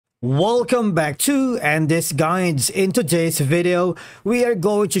Welcome back to Andy's Guides. In today's video, we are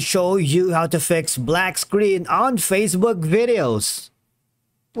going to show you how to fix black screen on Facebook videos.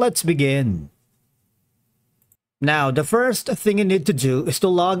 Let's begin. Now, the first thing you need to do is to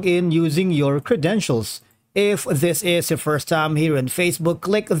log in using your credentials. If this is your first time here in Facebook,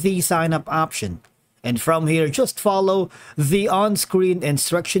 click the sign up option. And from here, just follow the on-screen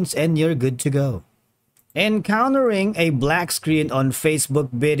instructions and you're good to go. Encountering a black screen on Facebook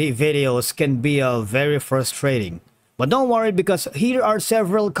videos can be very frustrating. But don't worry, because here are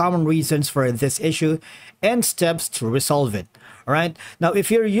several common reasons for this issue and steps to resolve it. Alright, now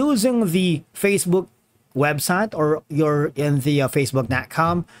if you're using the Facebook website or you're in the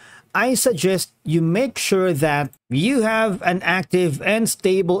facebook.com, I suggest you make sure that you have an active and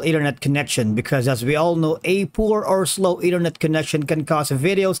stable internet connection, because as we all know, a poor or slow internet connection can cause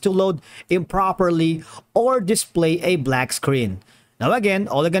videos to load improperly or display a black screen. Now again,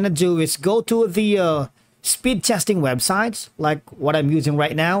 all you're gonna do is go to the speed testing websites like what I'm using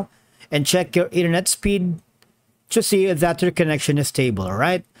right now and check your internet speed to see that your connection is stable.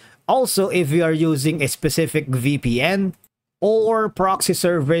 Alright, also if you are using a specific VPN or proxy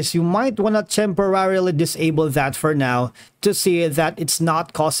service, you might want to temporarily disable that for now to see that it's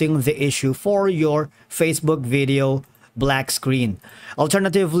not causing the issue for your Facebook video black screen.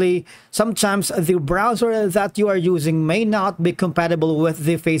 Alternatively, sometimes the browser that you are using may not be compatible with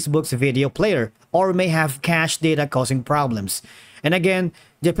the Facebook's video player or may have cache data causing problems. And again,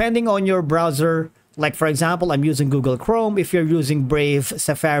 depending on your browser, like for example, I'm using Google Chrome. If you're using Brave,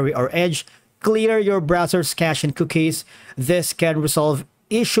 Safari, or Edge, clear your browser's cache and cookies. This can resolve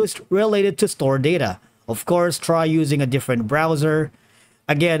issues related to stored data. Of course, try using a different browser.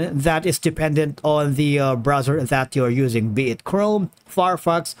 Again, that is dependent on the browser that you're using, be it Chrome,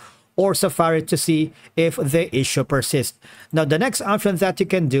 Firefox, or Safari, to see if the issue persists. Now, the next option that you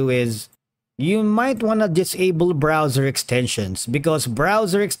can do is you might want to disable browser extensions, because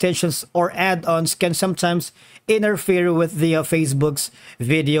browser extensions or add-ons can sometimes interfere with the Facebook's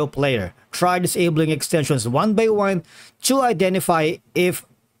video player. Try disabling extensions one by one to identify if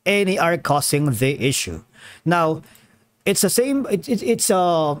any are causing the issue. Now, it's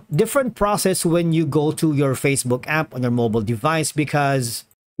a different process when you go to your Facebook app on your mobile device, because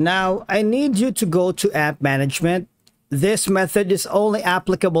now I need you to go to app management. This method is only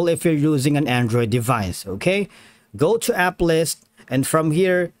applicable if you're using an Android device, okay? Go to app list and from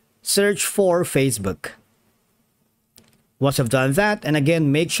here, search for Facebook. Once you've done that, and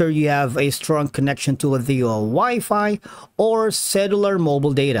again, make sure you have a strong connection to the Wi-Fi or cellular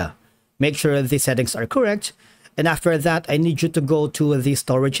mobile data. Make sure the settings are correct. And after that, I need you to go to the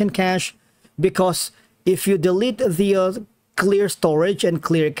storage and cache, because if you delete the clear storage and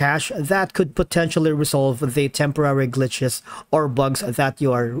clear cache, that could potentially resolve the temporary glitches or bugs that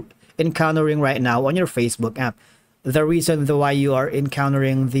you are encountering right now on your Facebook app. The reason why you are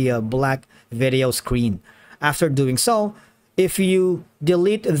encountering the black video screen. After doing so, if you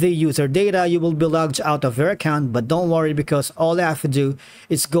delete the user data, you will be logged out of your account, but don't worry, because all you have to do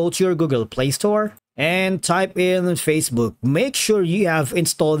is go to your Google Play Store and type in Facebook. Make sure you have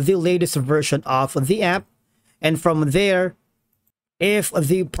installed the latest version of the app, and from there, if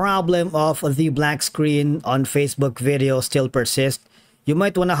the problem of the black screen on Facebook video still persists, you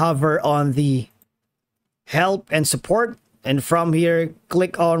might want to hover on the help and support, and from here,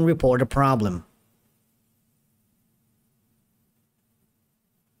 click on report a problem.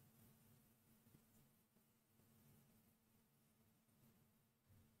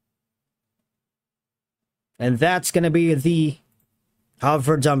 And that's going to be the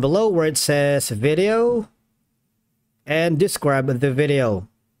hover down below where it says video, and describe the video.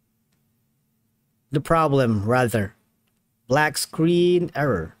 The problem, rather. Black screen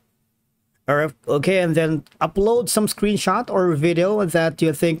error. Okay, and then upload some screenshot or video that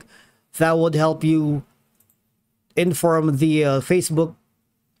you think that would help you inform the Facebook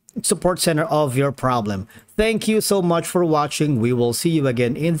support center of your problem. Thank you so much for watching. We will see you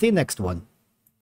again in the next one.